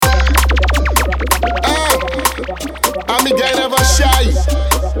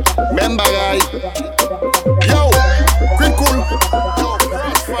Yo, quick cool. Yo,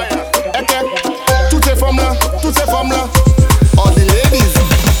 CrossFayah. Okay, toutes ces femmes-là. All the ladies.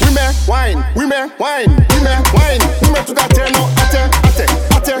 Wemeh, wine, Wemeh, wine, Wemeh, wine. Wemeh tout à terre, non, à terre.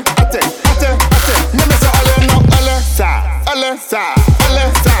 Même ça, allez, non, allez,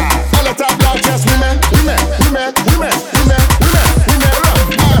 table, just Wemeh.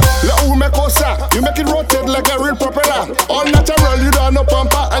 Là où Wemeh cause ça, you make it rotate like a real propeller. All natural, you don't know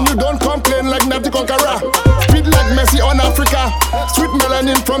pamper, and you don't complain like Natty Conqueror. Speed like Messi on Africa, sweet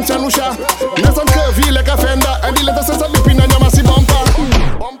melanin from St. Lucia. Nice and curvy like a fender, and the letter says a lip in your massive bumper.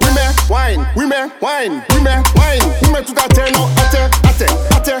 Wemeh, wine, Wemeh tout à terre, non, à terre.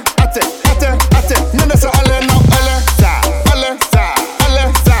 Même ça, allez, non,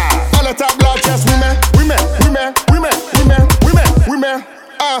 allez, table, just Wemeh.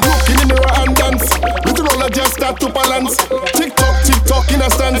 Look in the mirror and dance. Little roller just start to balance. Tick-tock in a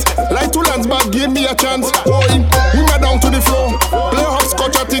stance. Like two lands, but give me a chance. Boy, Wemeh down to the floor. Play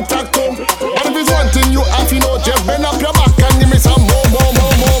hopscotch or tic-tac-toe. But if it's one thing you have to know, just bend up your back and give me some more.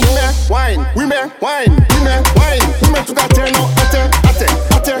 Wemeh, wine. Wemeh to that turn out, à terre.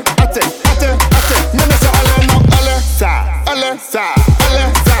 Même ça, allez, non,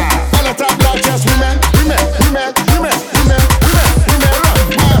 allez, table, just Wemeh.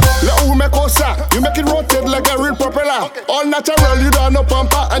 You make it rotate like a real propeller. All natural, you don't know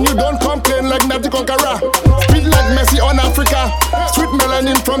pamper, and you don't complain like Natty Conqueror. Speed like Messi on Africa, sweet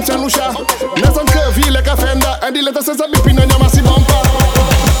melanin from St. Lucia. Nice and curvy like a fender, and the letter says a lip in your massive bumper.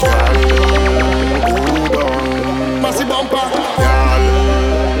 Massive bumper.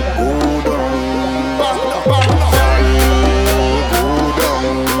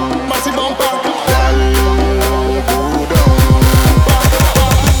 Massive bumper.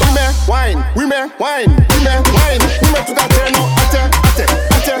 Wine. Wemeh tout à terre, non, à terre.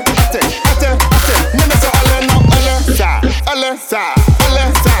 Même ça, allez, non,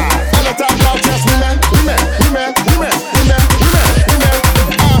 allez, table, just Wemeh.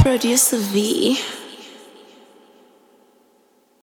 Producer V.